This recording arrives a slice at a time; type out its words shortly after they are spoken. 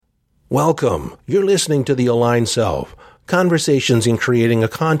Welcome. You're listening to The Aligned Self, Conversations in Creating a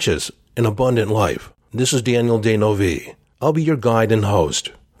Conscious and Abundant Life. This is Daniel D'Neuville. I'll be your guide and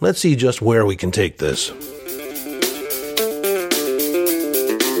host. Let's see just where we can take this.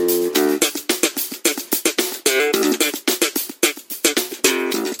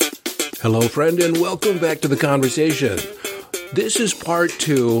 Hello, friend, and welcome back to the conversation. This is part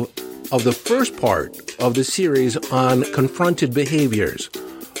 2 of the first part of the series on confronted behaviors.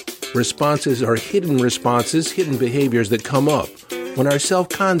 Responses are hidden responses, hidden behaviors that come up when our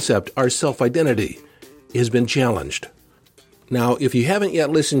self-concept, our self-identity has been challenged. Now, if you haven't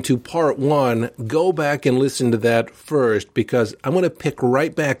yet listened to part 1, go back and listen to that first, because I'm going to pick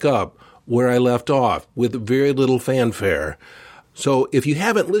right back up where I left off with very little fanfare. So if you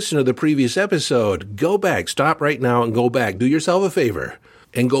haven't listened to the previous episode, go back, stop right now and go back. Do yourself a favor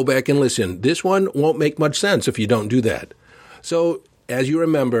and go back and listen. This one won't make much sense if you don't do that. So, as you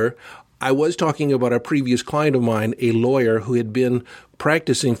remember, I was talking about a previous client of mine, a lawyer who had been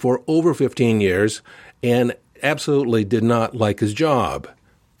practicing for over 15 years and absolutely did not like his job.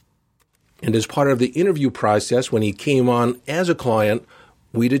 And as part of the interview process, when he came on as a client,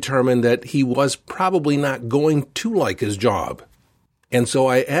 we determined that he was probably not going to like his job. And so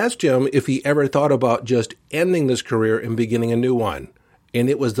I asked him if he ever thought about just ending this career and beginning a new one. And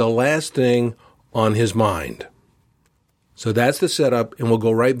it was the last thing on his mind. So that's the setup, and we'll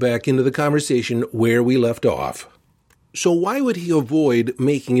go right back into the conversation where we left off. So why would he avoid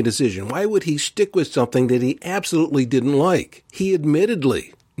making a decision? Why would he stick with something that he absolutely didn't like? He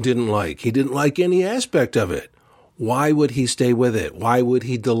admittedly didn't like. He didn't like any aspect of it. Why would he stay with it? Why would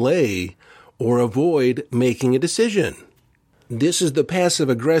he delay or avoid making a decision? This is the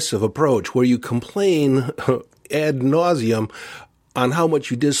passive-aggressive approach where you complain ad nauseum on how much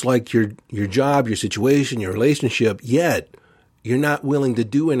you dislike your job, your situation, your relationship, yet you're not willing to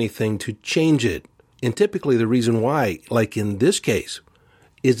do anything to change it. And typically the reason why, like in this case,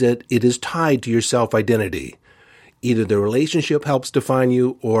 is that it is tied to your self-identity. Either the relationship helps define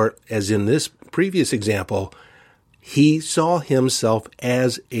you, or, as in this previous example, he saw himself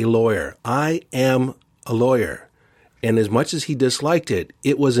as a lawyer. I am a lawyer. And as much as he disliked it,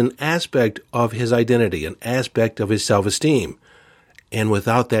 it was an aspect of his identity, an aspect of his self-esteem. And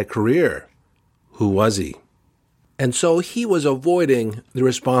without that career, who was he? And so he was avoiding the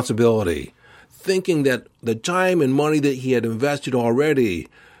responsibility, thinking that the time and money that he had invested already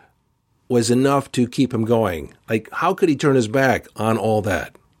was enough to keep him going. Like, how could he turn his back on all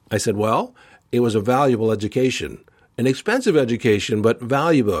that? I said, well, it was a valuable education, an expensive education, but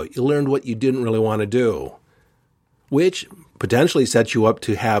valuable. You learned what you didn't really want to do, which potentially sets you up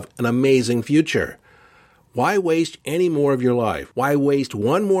to have an amazing future. Why waste any more of your life? Why waste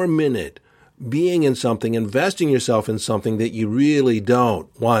one more minute being in something, investing yourself in something that you really don't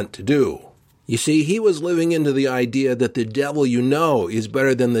want to do? You see, he was living into the idea that the devil you know is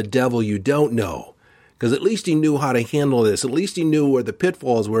better than the devil you don't know. Because at least he knew how to handle this. At least he knew where the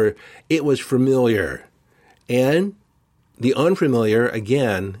pitfalls were. It was familiar. And the unfamiliar,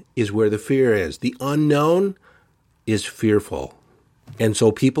 again, is where the fear is. The unknown is fearful. And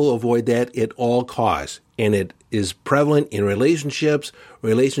so people avoid that at all costs. And it is prevalent in relationships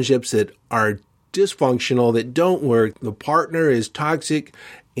that are dysfunctional, that don't work. The partner is toxic,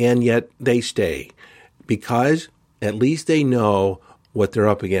 and yet they stay. Because at least they know what they're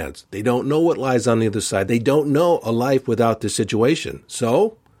up against. They don't know what lies on the other side. They don't know a life without this situation.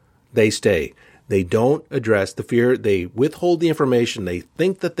 So they stay. They don't address the fear. They withhold the information. They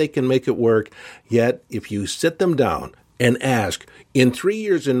think that they can make it work. Yet if you sit them down and ask, in 3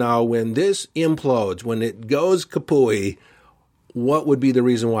 years from now, when this implodes, when it goes kapooey, what would be the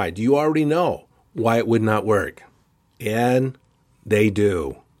reason why? Do you already know why it would not work? And they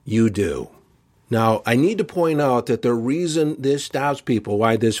do. You do. Now, I need to point out that the reason this stops people,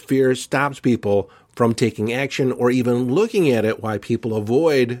 why this fear stops people from taking action or even looking at it, why people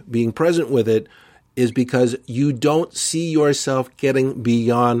avoid being present with it, is because you don't see yourself getting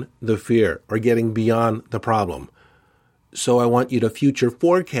beyond the fear or getting beyond the problem. So I want you to future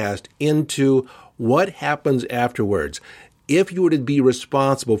forecast into what happens afterwards. If you were to be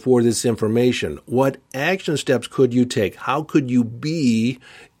responsible for this information, what action steps could you take? How could you be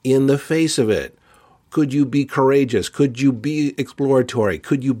in the face of it? Could you be courageous? Could you be exploratory?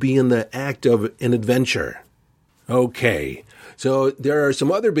 Could you be in the act of an adventure? Okay, so there are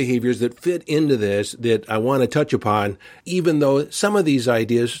some other behaviors that fit into this that I want to touch upon, even though some of these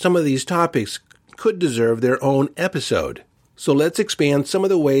ideas, some of these topics could deserve their own episode. So let's expand some of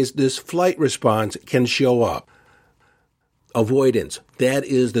the ways this flight response can show up. Avoidance, that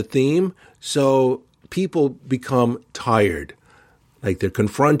is the theme. So people become tired. Like they're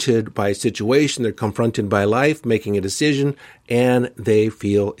confronted by a situation, they're confronted by life, making a decision, and they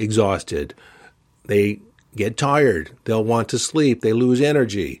feel exhausted. They get tired. They'll want to sleep. They lose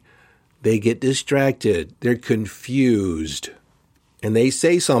energy. They get distracted. They're confused. And they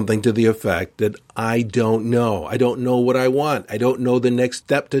say something to the effect that, I don't know. I don't know what I want. I don't know the next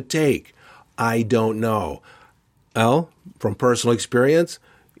step to take. I don't know. Well, from personal experience,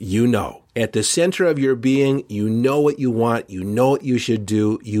 you know. At the center of your being, you know what you want. You know what you should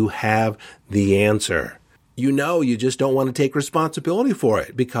do. You have the answer. You know you just don't want to take responsibility for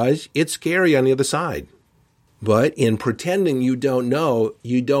it because it's scary on the other side. But in pretending you don't know,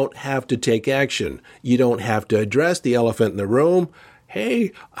 you don't have to take action. You don't have to address the elephant in the room.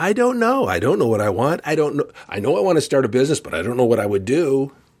 Hey, I don't know. I don't know what I want. I don't know. I know I want to start a business, but I don't know what I would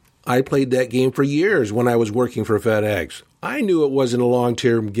do. I played that game for years when I was working for FedEx. I knew it wasn't a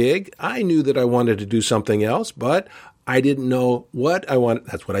long-term gig. I knew that I wanted to do something else, but I didn't know what I wanted.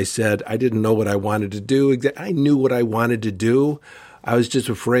 That's what I said. I didn't know what I wanted to do. I knew what I wanted to do. I was just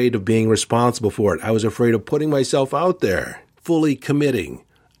afraid of being responsible for it. I was afraid of putting myself out there, fully committing.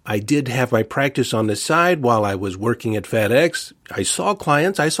 I did have my practice on the side while I was working at FedEx. I saw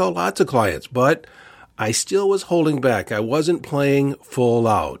clients. I saw lots of clients, but I still was holding back. I wasn't playing full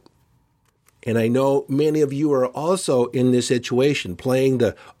out. And I know many of you are also in this situation, playing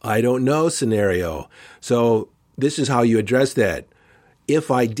the I don't know scenario. So this is how you address that.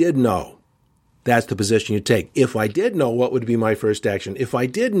 If I did know, that's the position you take. If I did know, what would be my first action? If I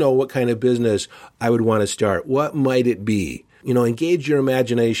did know what kind of business I would want to start, what might it be? Engage your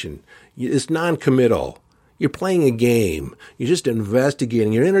imagination. It's non-committal. You're playing a game. You're just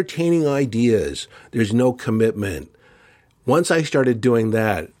investigating. You're entertaining ideas. There's no commitment. Once I started doing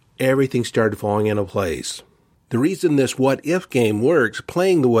that, everything started falling into place. The reason this what-if game works,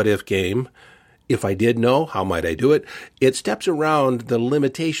 playing the what-if game, if I did know, how might I do it? It steps around the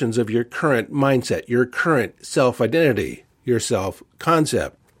limitations of your current mindset, your current self-identity, your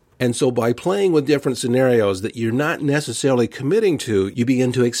self-concept. And so by playing with different scenarios that you're not necessarily committing to, you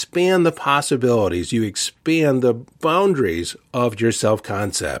begin to expand the possibilities. You expand the boundaries of your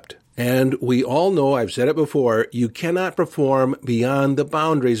self-concept. And we all know, I've said it before, you cannot perform beyond the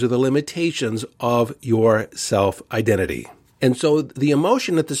boundaries or the limitations of your self-identity. And so the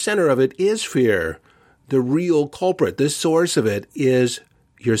emotion at the center of it is fear. The real culprit, the source of it is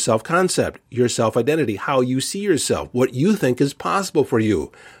your self-concept, your self-identity, how you see yourself, what you think is possible for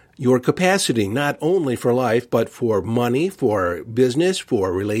you, your capacity, not only for life, but for money, for business,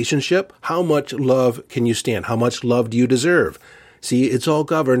 for relationship. How much love can you stand? How much love do you deserve? See, it's all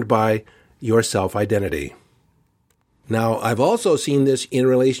governed by your self-identity. Now, I've also seen this in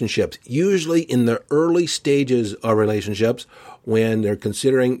relationships, usually in the early stages of relationships when they're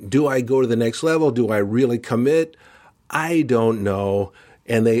considering, do I go to the next level? Do I really commit? I don't know.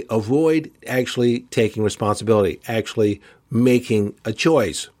 And they avoid actually taking responsibility, actually making a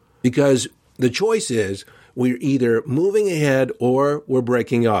choice. Because the choice is we're either moving ahead or we're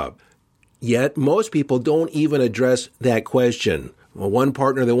breaking up. Yet most people don't even address that question. Well, one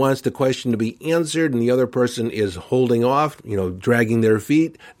partner that wants the question to be answered and the other person is holding off, dragging their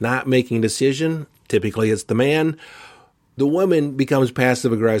feet, not making a decision. Typically it's the man. The woman becomes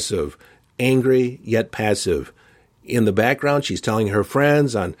passive-aggressive, angry yet passive. In the background, she's telling her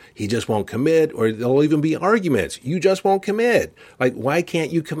friends he just won't commit, or there'll even be arguments. You just won't commit. Like, why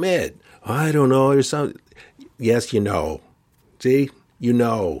can't you commit? I don't know. There's some. Yes, you know. See? You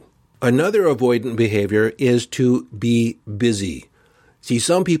know. Another avoidant behavior is to be busy. See,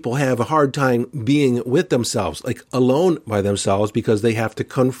 some people have a hard time being with themselves, like alone by themselves, because they have to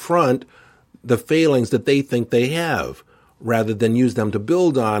confront the failings that they think they have. Rather than use them to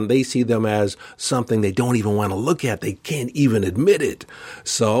build on, they see them as something they don't even want to look at. They can't even admit it.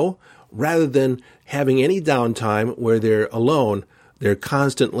 So rather than having any downtime where they're alone, they're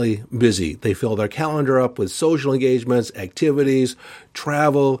constantly busy. They fill their calendar up with social engagements, activities,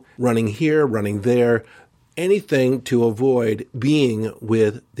 travel, running here, running there, anything to avoid being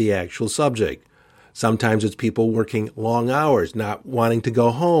with the actual subject. Sometimes it's people working long hours, not wanting to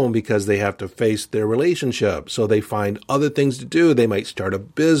go home because they have to face their relationship. So they find other things to do. They might start a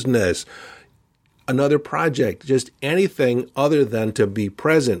business, another project, just anything other than to be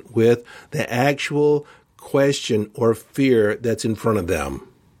present with the actual question or fear that's in front of them.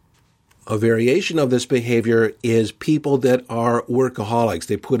 A variation of this behavior is people that are workaholics.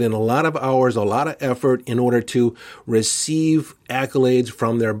 They put in a lot of hours, a lot of effort in order to receive accolades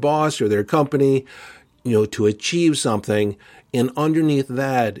from their boss or their company, to achieve something. And underneath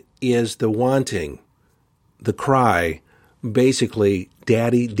that is the wanting, the cry, basically,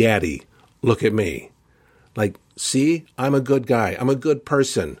 daddy, daddy, look at me. Like, see, I'm a good guy. I'm a good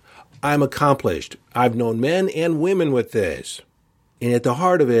person. I'm accomplished. I've known men and women with this. And at the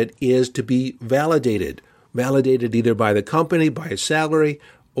heart of it is to be validated. Validated either by the company, by a salary,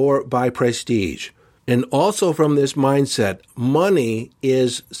 or by prestige. And also from this mindset, money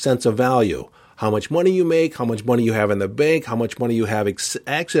is sense of value. How much money you make, how much money you have in the bank, how much money you have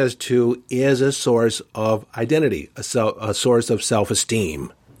access to is a source of identity, a source of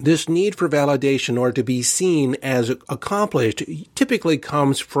self-esteem. This need for validation or to be seen as accomplished typically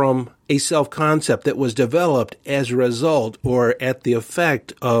comes from a self-concept that was developed as a result or at the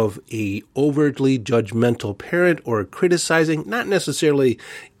effect of a overtly judgmental parent or criticizing, not necessarily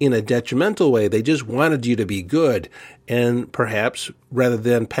in a detrimental way. They just wanted you to be good. And perhaps rather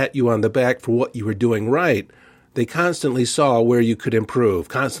than pat you on the back for what you were doing right, they constantly saw where you could improve,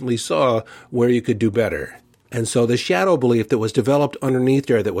 constantly saw where you could do better. And so the shadow belief that was developed underneath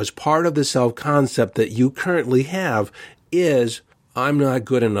there that was part of the self-concept that you currently have is, I'm not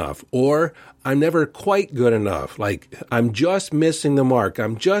good enough, or I'm never quite good enough. Like, I'm just missing the mark.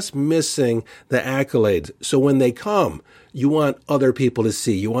 I'm just missing the accolades. So when they come, you want other people to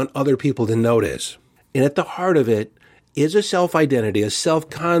see. You want other people to notice. And at the heart of it is a self-identity, a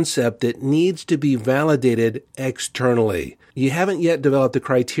self-concept that needs to be validated externally. You haven't yet developed the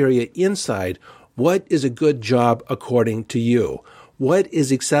criteria inside. What is a good job according to you? What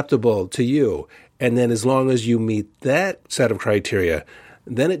is acceptable to you? And then as long as you meet that set of criteria,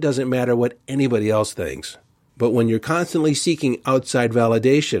 then it doesn't matter what anybody else thinks. But when you're constantly seeking outside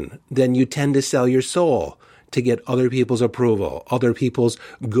validation, then you tend to sell your soul to get other people's approval, other people's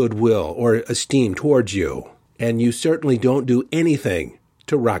goodwill or esteem towards you. And you certainly don't do anything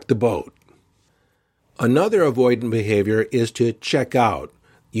to rock the boat. Another avoidant behavior is to check out.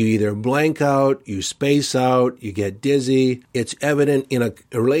 You either blank out, you space out, you get dizzy. It's evident in a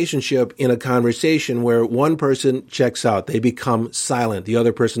relationship, in a conversation where one person checks out. They become silent. The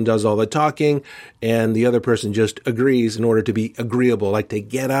other person does all the talking, and the other person just agrees in order to be agreeable, like they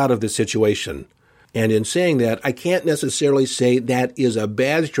get out of the situation. And in saying that, I can't necessarily say that is a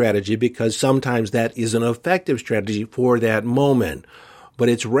bad strategy because sometimes that is an effective strategy for that moment. But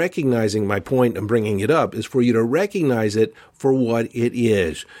it's recognizing, my point of bringing it up is for you to recognize it for what it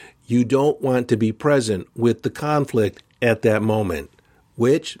is. You don't want to be present with the conflict at that moment,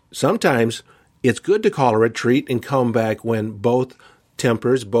 which sometimes it's good to call a retreat and come back when both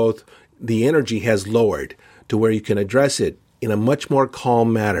tempers, both the energy has lowered to where you can address it in a much more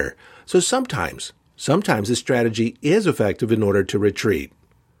calm manner. So sometimes the strategy is effective in order to retreat,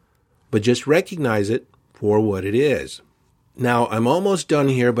 but just recognize it for what it is. Now, I'm almost done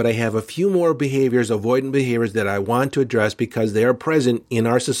here, but I have a few more behaviors, avoidant behaviors that I want to address because they are present in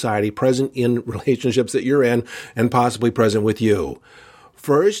our society, present in relationships that you're in, and possibly present with you.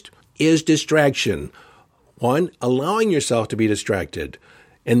 First is distraction. One, allowing yourself to be distracted.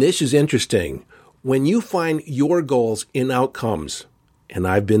 And this is interesting. When you find your goals in outcomes, and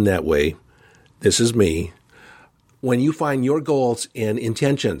I've been that way, this is me, when you find your goals and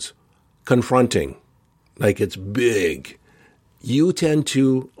intentions confronting, like it's big,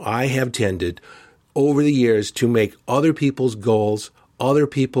 I have tended over the years to make other people's goals, other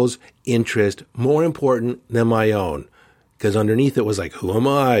people's interest more important than my own. Because underneath it was like, who am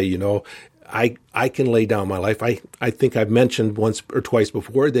I? You know, I can lay down my life. I think I've mentioned once or twice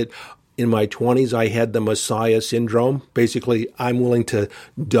before that in my 20s, I had the Messiah syndrome. Basically, I'm willing to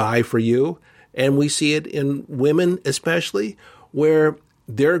die for you. And we see it in women especially, where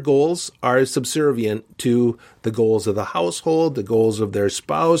their goals are subservient to the goals of the household, the goals of their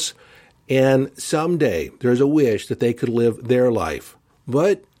spouse, and someday there's a wish that they could live their life.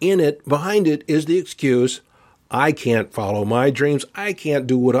 But behind it is the excuse, I can't follow my dreams, I can't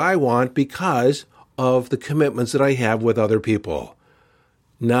do what I want because of the commitments that I have with other people.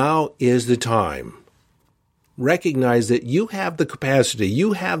 Now is the time. Recognize that you have the capacity,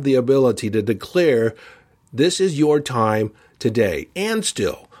 you have the ability to declare this is your time today, and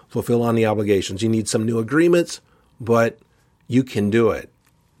still fulfill on the obligations. You need some new agreements, but you can do it.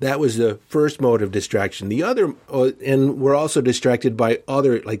 That was the first mode of distraction. The other, and we're also distracted by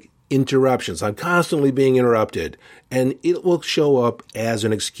other, like interruptions. I'm constantly being interrupted, and it will show up as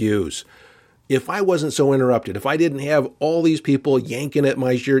an excuse. If I wasn't so interrupted, if I didn't have all these people yanking at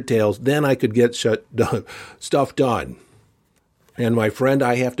my shirt tails, then I could get stuff done. And my friend,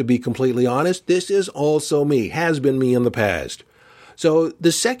 I have to be completely honest, this is also me, has been me in the past. So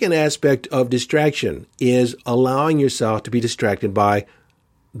the second aspect of distraction is allowing yourself to be distracted by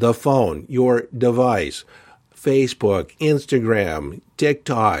the phone, your device, Facebook, Instagram,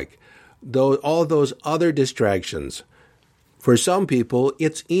 TikTok, all those other distractions. For some people,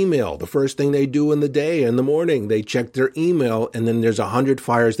 it's email. The first thing they do in the day, in the morning, they check their email, and then there's 100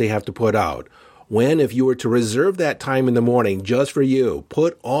 fires they have to put out. When, if you were to reserve that time in the morning just for you,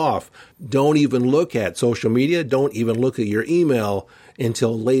 put off, don't even look at social media, don't even look at your email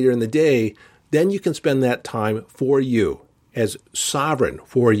until later in the day, then you can spend that time for you, as sovereign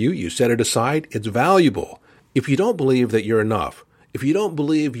for you. You set it aside. It's valuable. If you don't believe that you're enough, if you don't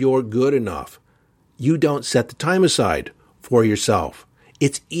believe you're good enough, you don't set the time aside for yourself.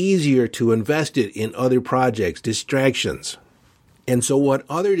 It's easier to invest it in other projects, distractions. And so what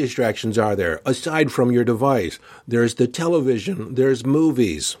other distractions are there aside from your device? There's the television, there's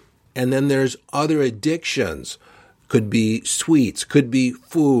movies, and then there's other addictions. Could be sweets, could be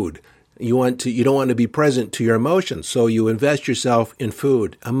food. You don't want to be present to your emotions, so you invest yourself in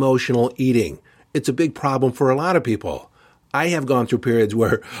food, emotional eating. It's a big problem for a lot of people. I have gone through periods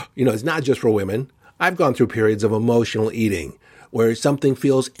where, it's not just for women. I've gone through periods of emotional eating where something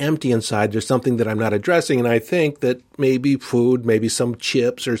feels empty inside. There's something that I'm not addressing, and I think that maybe food, maybe some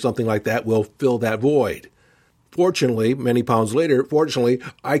chips or something like that will fill that void. Fortunately, many pounds later,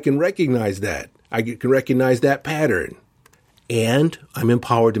 I can recognize that. I can recognize that pattern. And I'm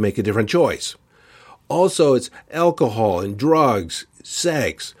empowered to make a different choice. Also, it's alcohol and drugs,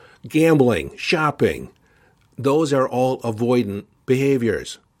 sex, gambling, shopping. Those are all avoidant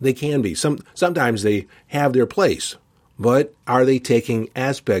behaviors. They can be. Sometimes they have their place. But are they taking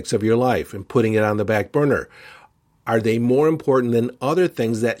aspects of your life and putting it on the back burner? Are they more important than other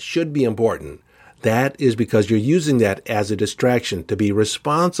things that should be important? That is because you're using that as a distraction to be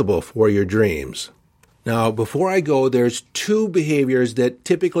responsible for your dreams. Now, before I go, there's two behaviors that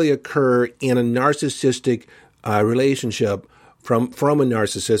typically occur in a narcissistic relationship from a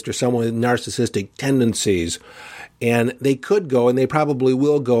narcissist or someone with narcissistic tendencies. And they could go, and they probably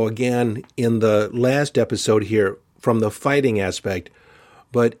will go again in the last episode here from the fighting aspect,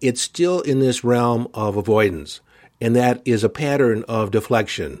 but it's still in this realm of avoidance. And that is a pattern of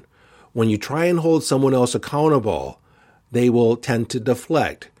deflection. When you try and hold someone else accountable, they will tend to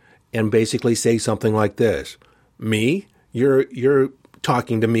deflect and basically say something like this: me? You're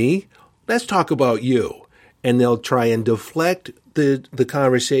talking to me? Let's talk about you. And they'll try and deflect the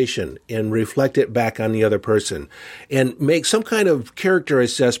conversation and reflect it back on the other person and make some kind of character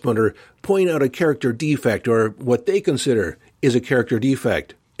assessment or point out a character defect or what they consider is a character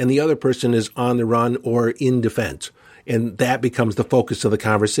defect. And the other person is on the run or in defense. And that becomes the focus of the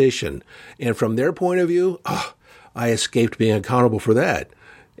conversation. And from their point of view, I escaped being accountable for that.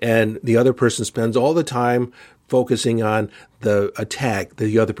 And the other person spends all the time focusing on the attack that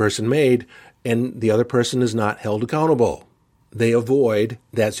the other person made, and the other person is not held accountable. They avoid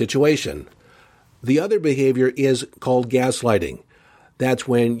that situation. The other behavior is called gaslighting. That's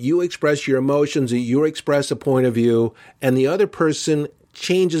when you express your emotions, you express a point of view, and the other person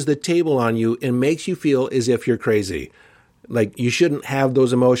changes the table on you and makes you feel as if you're crazy. Like you shouldn't have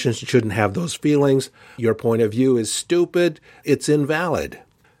those emotions, you shouldn't have those feelings. Your point of view is stupid, it's invalid.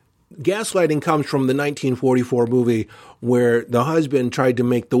 Gaslighting comes from the 1944 movie where the husband tried to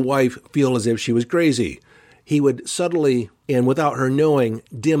make the wife feel as if she was crazy. He would subtly, and without her knowing,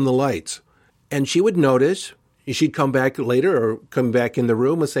 dim the lights. And she would notice. She'd come back later or come back in the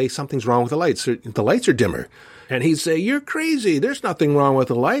room and say, something's wrong with the lights. The lights are dimmer. And he'd say, you're crazy. There's nothing wrong with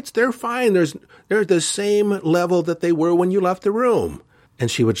the lights. They're fine. They're the same level that they were when you left the room.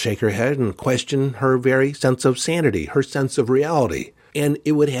 And she would shake her head and question her very sense of sanity, her sense of reality. And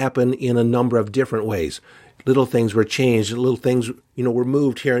it would happen in a number of different ways. Little things were changed, little things, were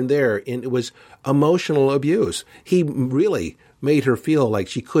moved here and there, and it was emotional abuse. He really made her feel like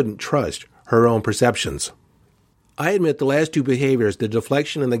she couldn't trust her own perceptions. I admit the last two behaviors, the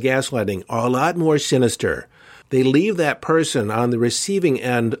deflection and the gaslighting, are a lot more sinister. They leave that person on the receiving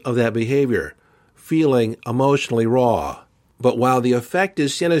end of that behavior feeling emotionally raw. But while the effect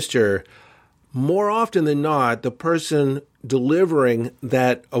is sinister, more often than not, the person delivering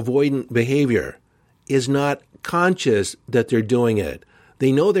that avoidant behavior is not conscious that they're doing it.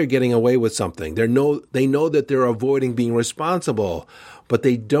 They know they're getting away with something. They know that they're avoiding being responsible, but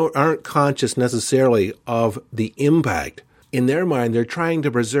they aren't conscious necessarily of the impact. In their mind, they're trying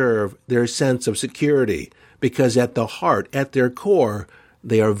to preserve their sense of security because at the heart, at their core,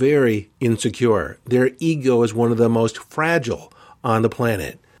 they are very insecure. Their ego is one of the most fragile on the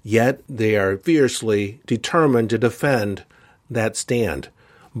planet. Yet they are fiercely determined to defend that stand.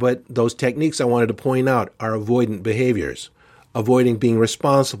 But those techniques I wanted to point out are avoidant behaviors, avoiding being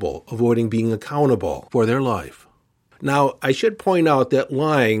responsible, avoiding being accountable for their life. Now, I should point out that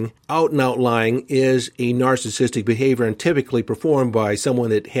lying, out-and-out lying, is a narcissistic behavior and typically performed by someone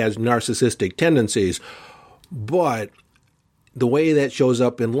that has narcissistic tendencies. But the way that shows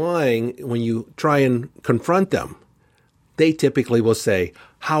up in lying, when you try and confront them, they typically will say,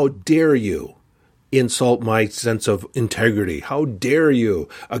 "How dare you insult my sense of integrity? How dare you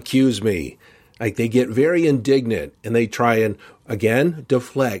accuse me?" Like, they get very indignant and they try and, again,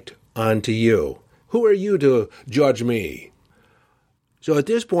 deflect onto you. Who are you to judge me? So at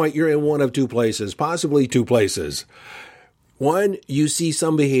this point, you're in one of two places, possibly two places. One, you see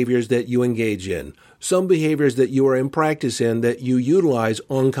some behaviors that you engage in, some behaviors that you are in practice in that you utilize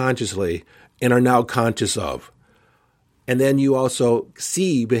unconsciously and are now conscious of. And then you also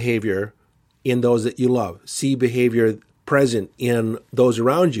see behavior in those that you love, see behavior present in those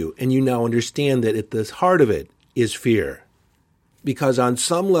around you, and you now understand that at the heart of it is fear. Because on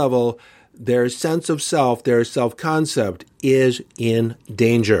some level, their sense of self, their self-concept is in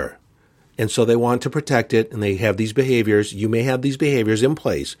danger. And so they want to protect it, and they have these behaviors. You may have these behaviors in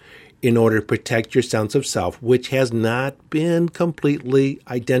place in order to protect your sense of self, which has not been completely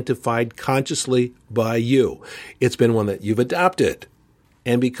identified consciously by you. It's been one that you've adopted.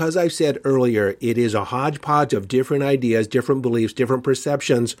 And because I said earlier, it is a hodgepodge of different ideas, different beliefs, different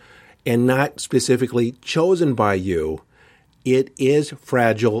perceptions, and not specifically chosen by you, it is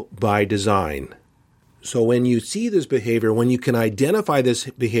fragile by design. So when you see this behavior, when you can identify this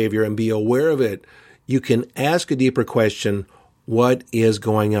behavior and be aware of it, you can ask a deeper question: what is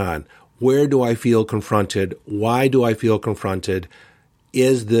going on? Where do I feel confronted? Why do I feel confronted?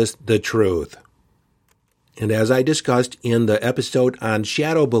 Is this the truth? And as I discussed in the episode on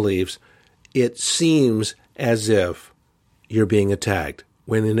shadow beliefs, it seems as if you're being attacked,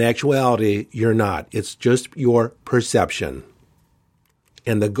 when in actuality, you're not. It's just your perception.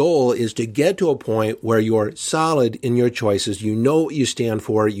 And the goal is to get to a point where you're solid in your choices. You know what you stand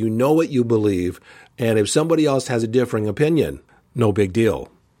for. You know what you believe. And if somebody else has a differing opinion, no big deal.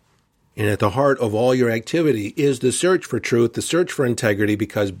 And at the heart of all your activity is the search for truth, the search for integrity,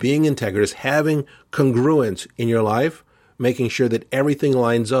 because being integrous, having congruence in your life, making sure that everything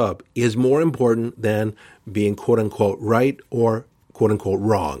lines up, is more important than being quote-unquote right or quote-unquote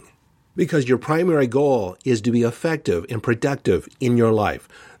wrong. Because your primary goal is to be effective and productive in your life,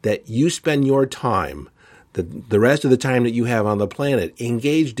 that you spend your time, the rest of the time that you have on the planet,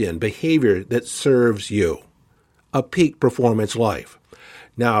 engaged in behavior that serves you, a peak performance life.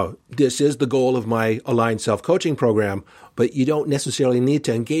 Now, this is the goal of my Aligned Self-Coaching program, but you don't necessarily need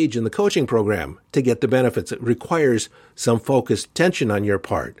to engage in the coaching program to get the benefits. It requires some focused attention on your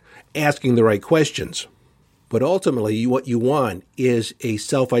part, asking the right questions. But ultimately, what you want is a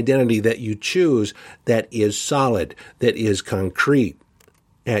self-identity that you choose that is solid, that is concrete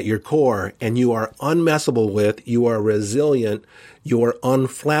at your core, and you are unmessable with, you are resilient, you are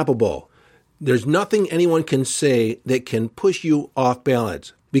unflappable. There's nothing anyone can say that can push you off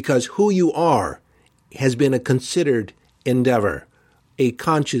balance, because who you are has been a considered endeavor, a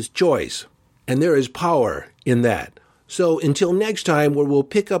conscious choice, and there is power in that. So until next time, where we'll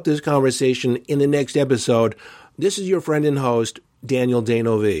pick up this conversation in the next episode, this is your friend and host, Daniel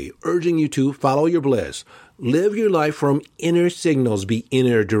D'Neuville, urging you to follow your bliss. Live your life from inner signals, be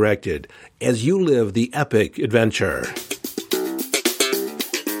inner directed as you live the epic adventure.